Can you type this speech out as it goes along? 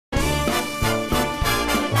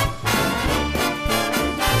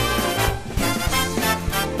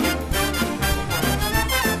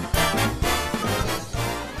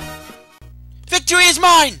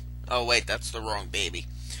mine! Oh, wait, that's the wrong baby.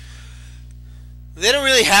 They don't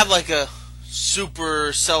really have, like, a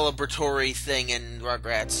super celebratory thing in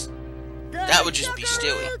Rugrats. That would just be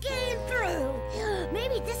Stewie.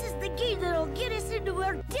 Maybe this is the game that'll get us into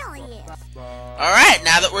where Billy is. Alright,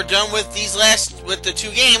 now that we're done with with the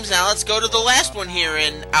 2 games, now let's go to the last one here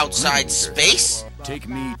in Outside Space. Take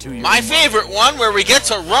me to your My favorite one, where we get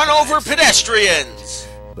to run over pedestrians.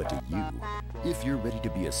 But to you, if you're ready to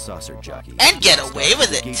be a saucer jockey, And get away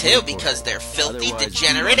with it, too, because they're filthy, otherwise,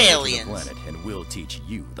 degenerate you run aliens. to the planet and we'll teach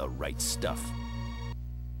you the right stuff.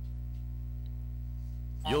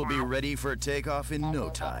 You'll be ready for takeoff in no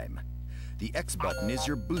time. The X button is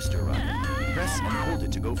your booster rocket. Press and hold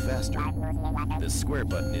it to go faster. The square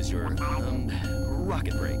button is your,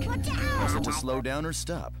 rocket brake. Press it to slow down or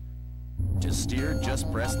stop. To steer,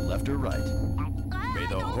 just press left or right. May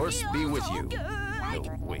the horse be with you. No,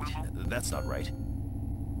 wait, that's not right.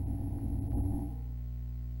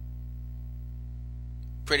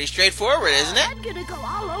 Pretty straightforward, isn't it? I'm gonna go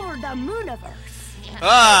all over the mooniverse.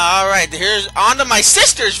 Alright, here's on to my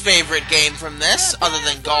sister's favorite game from this, other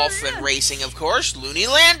than golf and racing, of course, Looney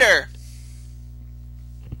Lander.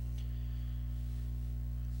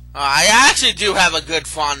 I actually do have a good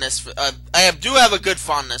fondness for, do have a good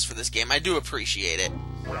fondness for this game. I do appreciate it.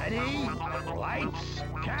 Ready? Lights,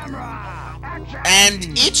 camera, action!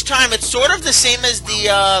 And each time it's sort of the same as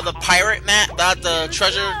the pirate map, the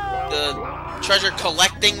treasure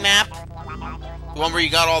collecting map, the one where you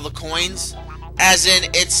got all the coins. As in,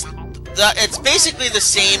 it's basically the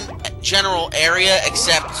same general area,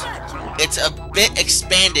 except it's a bit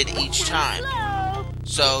expanded each time.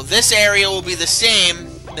 So this area will be the same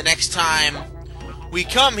the next time we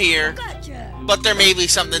come here, but there may be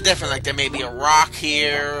something different, like there may be a rock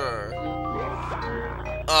here, or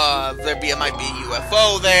there might be a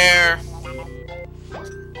UFO there.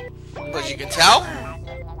 But you can tell,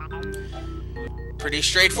 pretty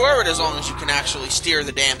straightforward as long as you can actually steer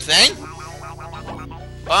the damn thing.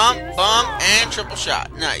 Bump, bump, and triple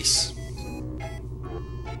shot. Nice.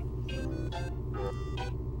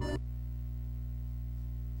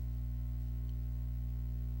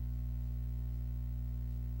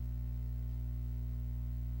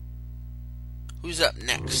 Who's up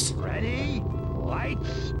next? Ready?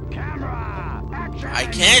 Lights, camera, action! I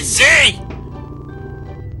can't see!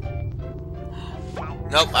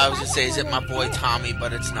 Nope, I was gonna say, is it my boy Tommy,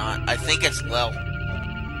 but it's not. I think it's Lil.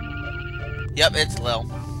 Yep, it's Lil.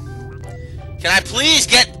 Can I please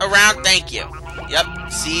get around? Thank you.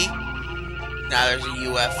 Yep, see? Now there's a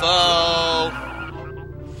UFO.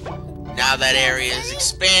 Now that area is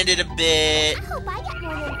expanded a bit. I hope I get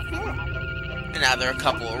more than Philip. And now there are a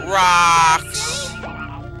couple of rocks.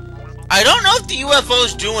 I don't know if the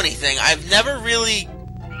UFOs do anything. I've never really...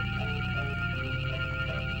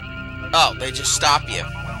 Oh, they just stop you.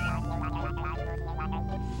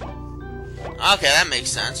 Okay, that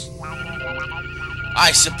makes sense.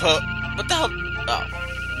 I suppose... What the hell? Oh.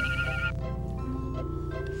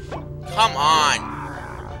 Come on.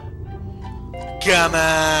 Come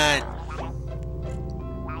on.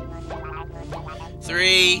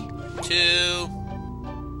 3, 2...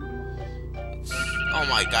 Oh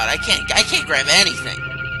my god, I can't grab anything.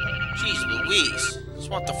 Jeez Louise. Just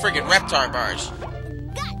want the friggin' Reptar bars.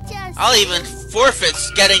 Gotcha. I'll even forfeit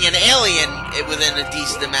getting an alien within a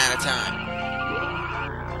decent amount of time.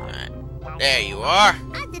 Alright. There you are.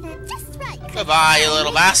 I did it just right. Goodbye, you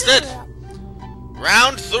little bastard.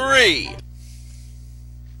 Round 3.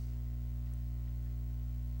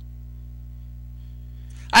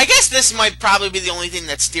 I guess this might probably be the only thing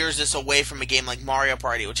that steers this away from a game like Mario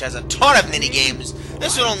Party, which has a ton of mini-games.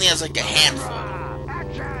 This one only has like a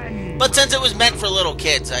handful. But since it was meant for little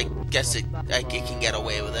kids, I guess it can get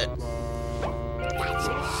away with it.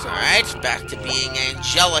 Alright, back to being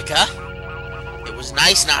Angelica. It was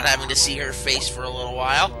nice not having to see her face for a little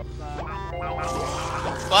while.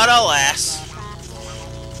 But alas,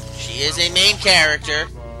 she is a main character.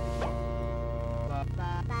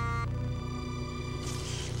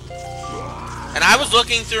 And I was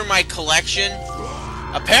looking through my collection.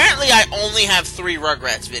 Apparently, I only have 3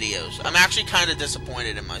 Rugrats videos. I'm actually kind of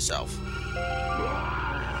disappointed in myself.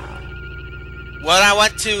 When I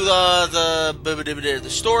went to the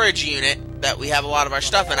storage unit that we have a lot of our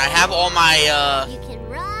stuff in, I have all my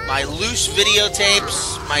my loose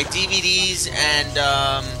videotapes, my DVDs, and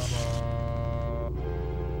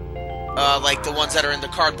like the ones that are in the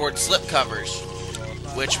cardboard slip covers,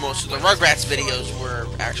 which most of the Rugrats videos were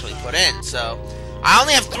actually put in. So I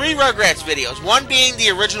only have 3 Rugrats videos, one being the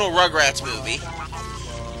original Rugrats movie.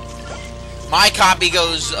 My copy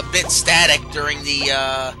goes a bit static during the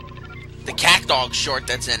cat dog short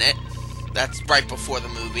that's in it. That's right before the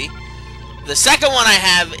movie. The second one I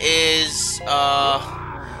have is,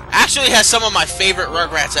 actually has some of my favorite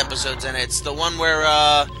Rugrats episodes in it. It's the one where,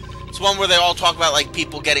 they all talk about, like,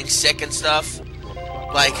 people getting sick and stuff.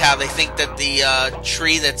 Like, how they think that the,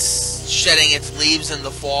 tree that's shedding its leaves in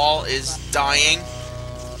the fall is dying.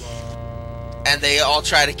 And they all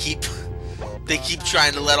try to keep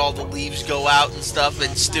trying to let all the leaves go out and stuff,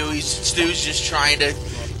 and Stu's just trying to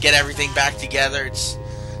get everything back together.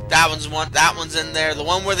 That one's in there. The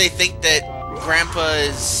one where they think that Grandpa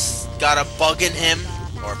has got a bug in him,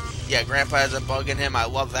 Grandpa has a bug in him. I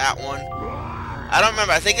love that one. I don't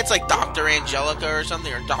remember. I think it's like Dr. Angelica or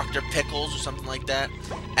something, or Dr. Pickles or something like that.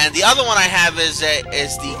 And the other one I have is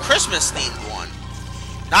the Christmas themed one,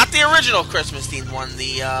 not the original Christmas themed one.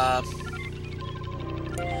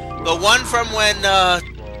 The one from when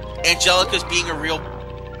Angelica's being a real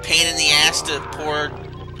pain in the ass to poor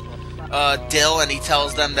Dill, and he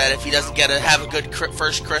tells them that if he doesn't have a good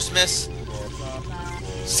first Christmas,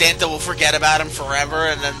 Santa will forget about him forever.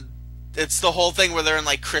 And then it's the whole thing where they're in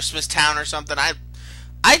like Christmas Town or something.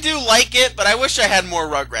 I do like it, but I wish I had more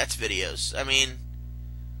Rugrats videos. I mean,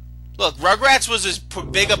 look, Rugrats was as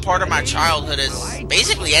big a part of my childhood as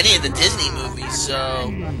basically any of the Disney movies,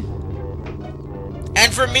 so...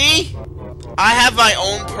 And for me, I have my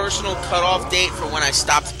own personal cutoff date for when I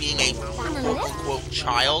stopped being a quote-unquote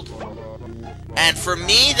child. And for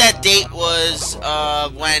me, that date was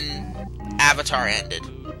when Avatar ended.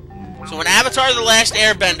 So when Avatar The Last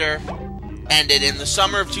Airbender ended in the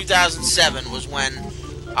summer of 2007 was when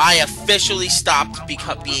I officially stopped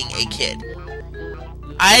being a kid.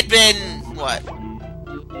 I had been, what?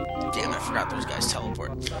 Damn, I forgot those guys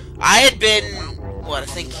teleport. I had been... I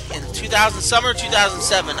think in summer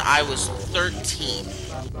 2007, I was 13,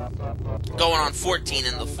 going on 14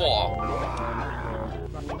 in the fall.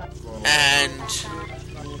 And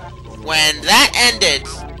when that ended,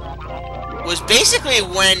 was basically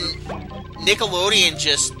when Nickelodeon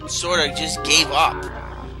just gave up.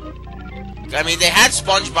 I mean, they had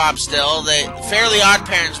SpongeBob still. Fairly Odd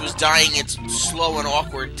Parents was dying its slow and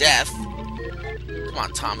awkward death. Come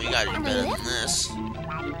on, Tommy, you gotta do better than this.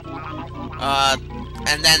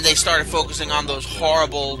 And then they started focusing on those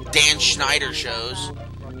horrible Dan Schneider shows.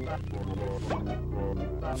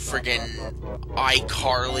 Friggin'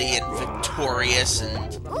 iCarly and Victorious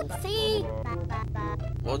and... Oopsie!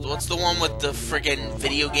 What's the one with the friggin'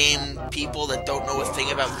 video game people that don't know a thing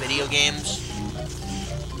about video games?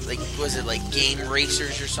 Like, was it like Game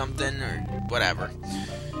Racers or something? Or whatever.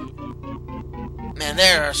 Man,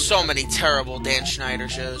 there are so many terrible Dan Schneider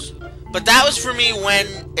shows. But that was for me when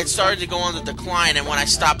it started to go on the decline and when I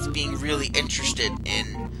stopped being really interested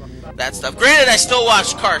in that stuff. Granted, I still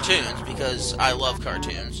watch cartoons because I love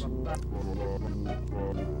cartoons.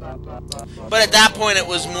 But at that point, it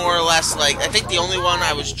was more or less like, I think the only one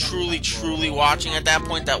I was truly watching at that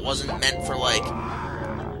point that wasn't meant for like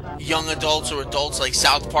young adults or adults, like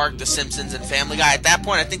South Park, The Simpsons, and Family Guy. At that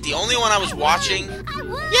point, I think the only one I was watching...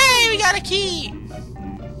 Yay, we got a key!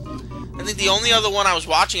 I think the only other one I was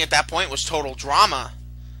watching at that point was Total Drama.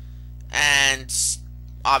 And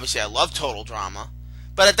obviously I love Total Drama.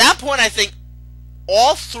 But at that point I think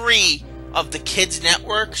all three of the kids'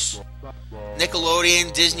 networks,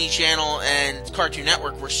 Nickelodeon, Disney Channel, and Cartoon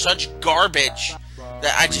Network, were such garbage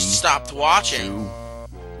that I just stopped watching. 2,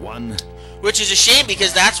 1. Which is a shame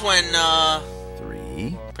because that's when,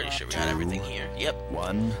 pretty sure we got everything here. Yep.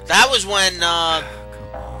 1. That was when,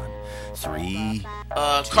 Come on. 3.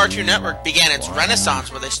 Cartoon Network began its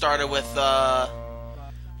renaissance, where they started with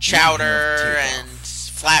Chowder and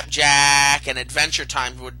Flapjack, and Adventure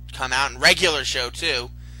Time would come out, and Regular Show too.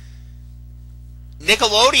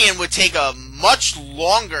 Nickelodeon would take a much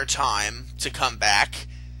longer time to come back,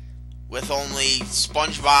 with only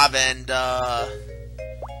SpongeBob and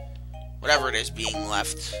whatever it is being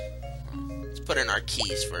left. Let's put in our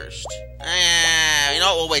keys first. You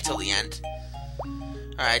know what? We'll wait till the end.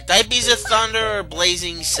 Alright, Diabetes of Thunder or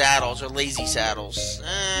Blazing Saddles, or Lazy Saddles?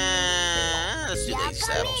 Let's do Lazy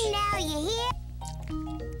Saddles.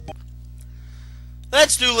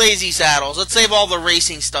 Let's do Lazy Saddles. Let's save all the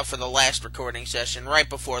racing stuff for the last recording session, right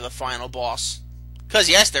before the final boss. Because,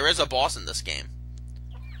 yes, there is a boss in this game.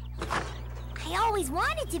 I always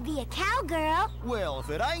wanted to be a cowgirl. Well, if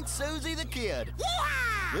it ain't Susie the Kid.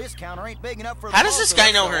 Yeah! This counter ain't big enough for the How does this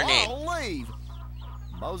guy know her name? I'll leave.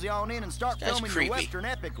 Mosey on in and start That's filming creepy. your Western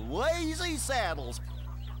epic Lazy Saddles.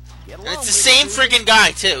 Get And along it's the with same it, friggin'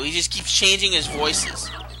 guy, too. He just keeps changing his voices.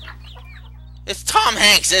 It's Tom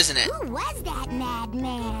Hanks, isn't it? Who was that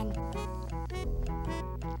madman?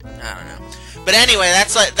 I don't know. But anyway,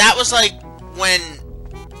 that was like when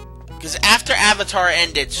Because after Avatar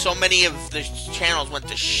ended, so many of the channels went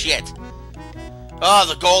to shit. Oh,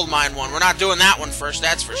 the gold mine one. We're not doing that one first,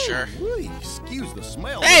 that's for sure. Excuse the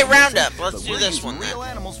smell. Hey, Roundup. Let's do this one then. Real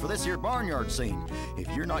animals for this here barnyard scene. If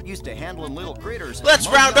you're not used to handling little critters, Let's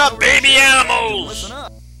round up baby animals. Listen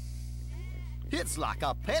up. It's like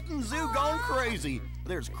a petting zoo gone crazy.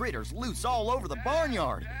 There's critters loose all over the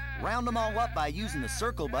barnyard. Round them all up by using the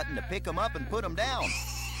circle button to pick them up and put them down.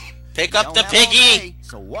 Pick up the piggy.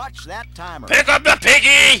 So watch that timer. Pick up the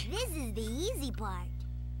piggy. This is the easy part.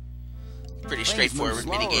 Pretty straightforward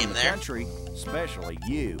minigame there. Country, especially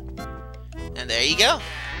you. And there you go.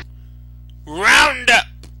 Roundup!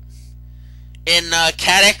 In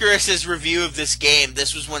Cat Icarus's review of this game,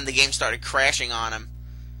 this was when the game started crashing on him.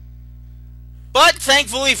 But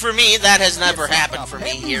thankfully for me, that has never happened for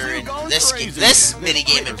me here in this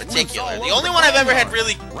minigame in particular. The only one I've ever had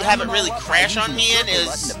haven't really crash on me in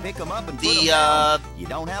is the you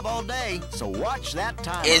don't have all day, so watch that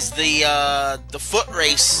timer. Is the foot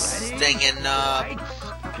race thing in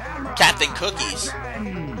Captain Cookies.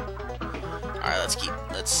 Alright,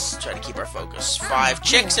 let's try to keep our focus. 5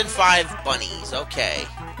 chicks and 5 bunnies. Okay.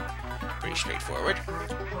 Pretty straightforward.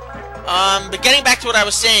 But getting back to what I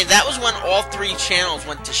was saying, that was when all 3 channels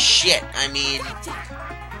went to shit. I mean,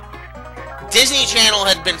 Disney Channel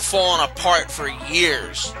had been falling apart for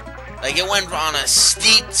years. Like, it went on a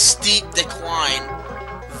steep decline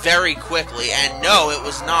very quickly. And no, it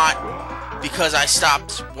was not because I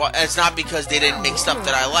stopped. It's not because they didn't make stuff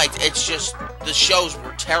that I liked. It's just the shows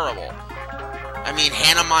were terrible. I mean,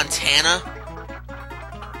 Hannah Montana?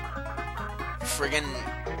 Friggin'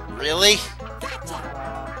 really?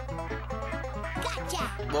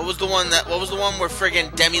 What was the one where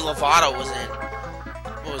friggin' Demi Lovato was in?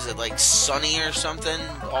 What was it, like Sunny or something?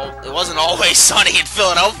 It wasn't always sunny in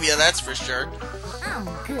Philadelphia, that's for sure. I'm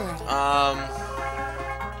good.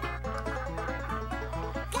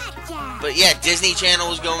 But yeah, Disney Channel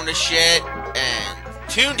was going to shit, and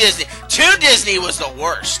Toon Disney was the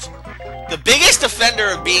worst. The biggest offender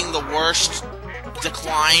of being the worst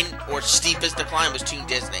decline, or steepest decline, was Toon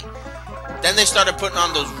Disney. Then they started putting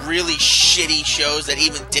on those really shitty shows that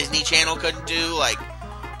even Disney Channel couldn't do, like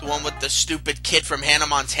the one with the stupid kid from Hannah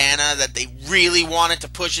Montana that they really wanted to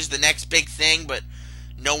push as the next big thing, but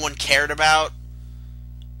no one cared about.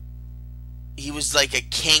 He was like a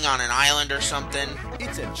king on an island or something.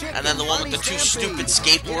 And then the one with the 2 stupid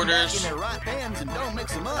skateboarders.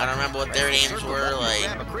 I don't remember what their names were,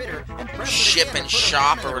 like Ship and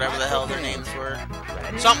Shop or whatever the hell their names were.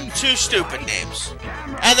 Something 2 stupid names.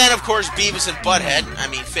 And then, of course, Beavis and Butthead. I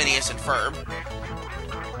mean, Phineas and Ferb.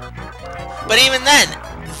 But even then,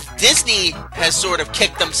 Disney has sort of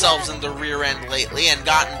kicked themselves in the rear end lately and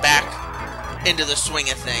gotten back into the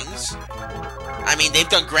swing of things. I mean, they've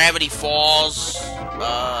done Gravity Falls,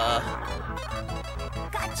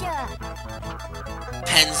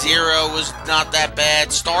 Pen Zero was not that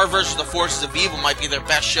bad. Star vs. the Forces of Evil might be their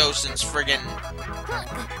best show since friggin'...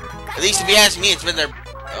 At least if you ask me, it's been their...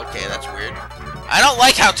 Okay, that's weird. I don't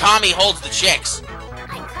like how Tommy holds the chicks.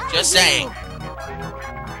 Just saying.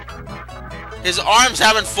 His arms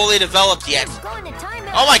haven't fully developed yet.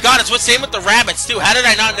 Oh my god, it's what's same with the rabbits, too. How did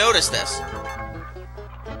I not notice this?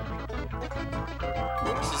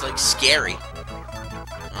 This is, like, scary.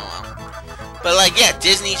 Oh, well. But, like, yeah,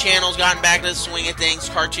 Disney Channel's gotten back to the swing of things.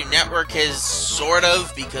 Cartoon Network has sort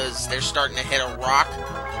of, because they're starting to hit a rock.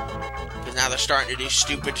 Because now they're starting to do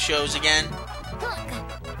stupid shows again.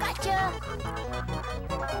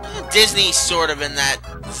 Disney's sort of in that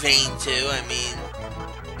vein, too. I mean,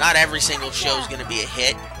 not every single show is going to be a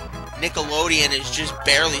hit. Nickelodeon is just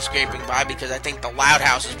barely scraping by because I think The Loud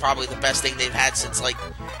House is probably the best thing they've had since, like,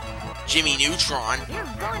 Jimmy Neutron. You're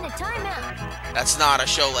going to timeout. That's not a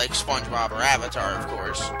show like SpongeBob or Avatar, of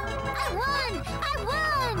course. I won!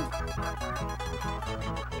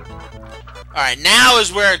 Alright, now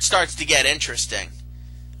is where it starts to get interesting.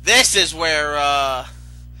 This is where,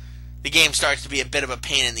 the game starts to be a bit of a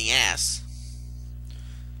pain in the ass.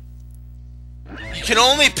 You can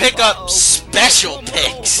only pick up special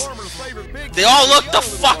pigs. They all look the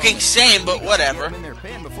fucking same, but whatever.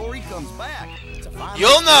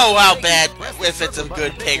 You'll know how bad, if it's a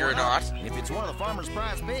good pig or not. If it's one of the farmer's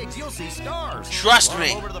prize pigs, you'll see stars. Trust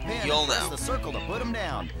me, you'll know. Press the circle to put them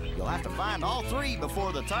down. You'll have to find all 3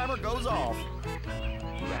 before the timer goes off.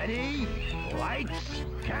 Ready? Lights,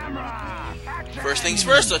 camera, action! First things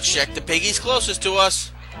first, let's check the piggies closest to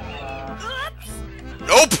us.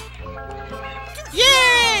 Nope!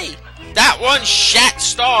 Yay! That one shat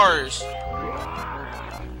stars.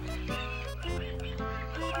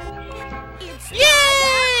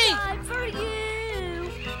 Yay! Time for you.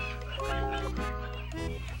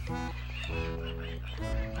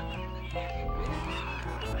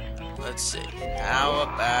 Let's see. How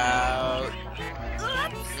about...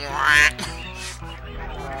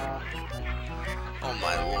 Oh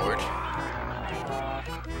my lord.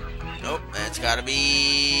 Nope, that's gotta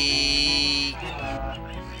be...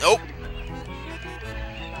 Nope.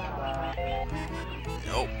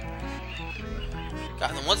 Nope.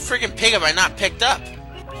 God, then what freaking pig have I not picked up?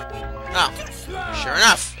 Oh, sure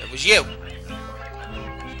enough, it was you.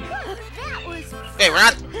 Okay, we're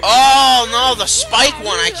not... Oh, no, the spike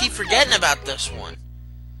one. I keep forgetting about this one.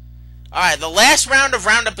 Alright, the last round of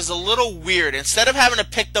Roundup is a little weird. Instead of having to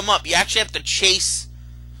pick them up, you actually have to chase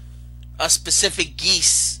a specific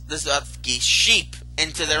sheep,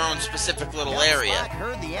 into their own specific little area. Spike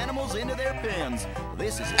herd the animals into their pens.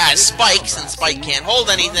 This is As Spike, since Spike can't hold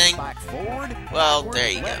anything. Well, there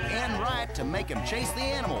you go. And right to make them chase the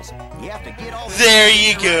animals. You have to get all there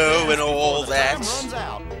you go, and all that. Runs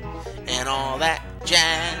out. And all that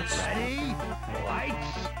jazz. Ready?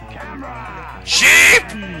 Lights, camera. Sheep!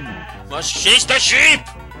 Must chase the sheep!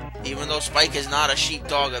 Even though Spike is not a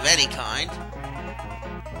sheepdog of any kind.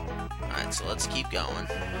 Alright, so let's keep going.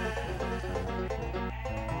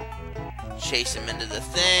 Chase him into the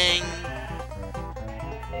thing.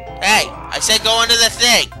 Hey! I said go into the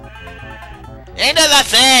thing! Into the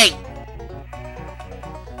thing!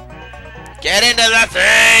 Get into the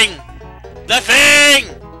thing! The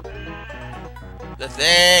thing! The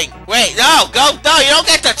thing! Wait, no! Go! No, you don't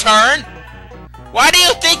get to turn! Why do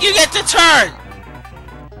you think you get to turn?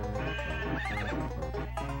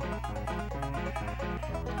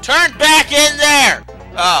 Turn back in there!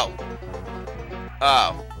 Oh.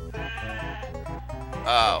 Oh.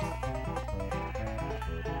 Oh.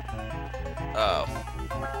 Oh.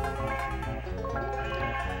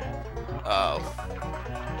 Oh.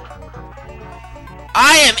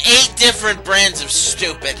 I am 8 different brands of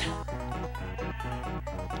stupid.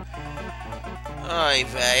 Oy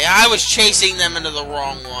vey. I was chasing them into the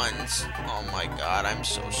wrong ones. Oh my god, I'm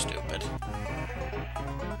so stupid.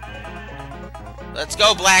 Let's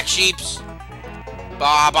go, black sheeps.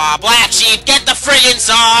 Black sheep, get the friggin'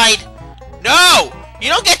 side! No! You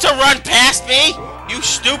don't get to run past me, you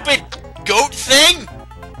stupid goat thing!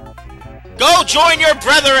 Go join your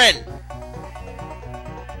brethren!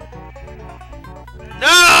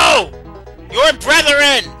 No! Your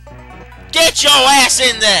brethren! Get your ass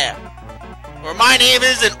in there! Or my name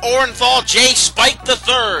isn't Orenthal J. Spike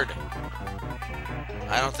III.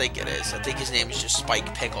 I don't think it is. I think his name is just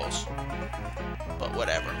Spike Pickles. But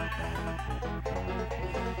whatever.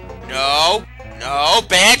 No. No.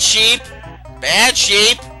 Bad sheep. Bad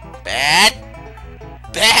sheep. Bad.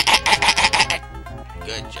 Bad.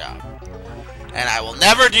 Good job. And I will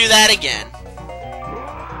never do that again.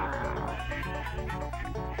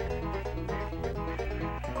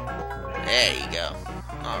 There you go.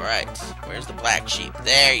 Alright. Where's the black sheep?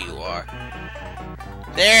 There you are.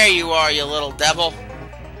 There you are, you little devil.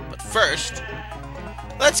 But first,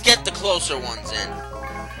 let's get the closer ones in.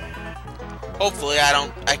 Hopefully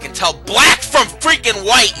I can tell black from freaking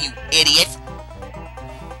white, you idiot.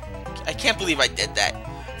 I can't believe I did that.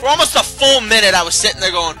 For almost a full minute I was sitting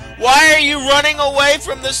there going, why are you running away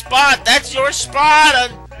from the spot? That's your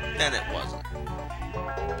spot! And then it wasn't.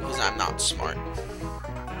 Because I'm not smart.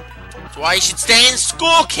 That's why you should stay in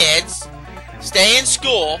school, kids. Stay in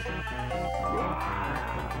school.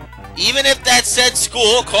 Even if that said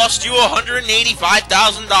school cost you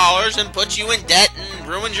 $185,000 and puts you in debt and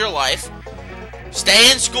ruins your life,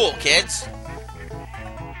 stay in school, kids.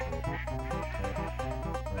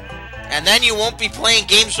 And then you won't be playing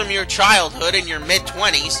games from your childhood in your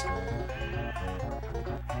mid-20s.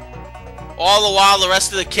 All the while the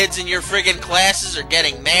rest of the kids in your friggin' classes are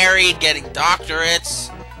getting married, getting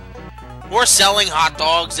doctorates, or selling hot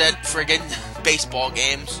dogs at friggin' baseball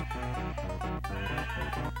games.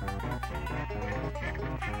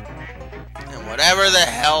 And whatever the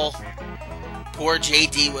hell poor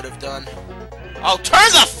JD would have done. Oh,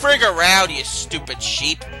 turn the frig around, you stupid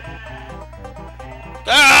sheep.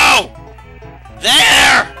 Go!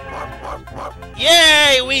 There!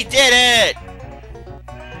 Yay, we did it!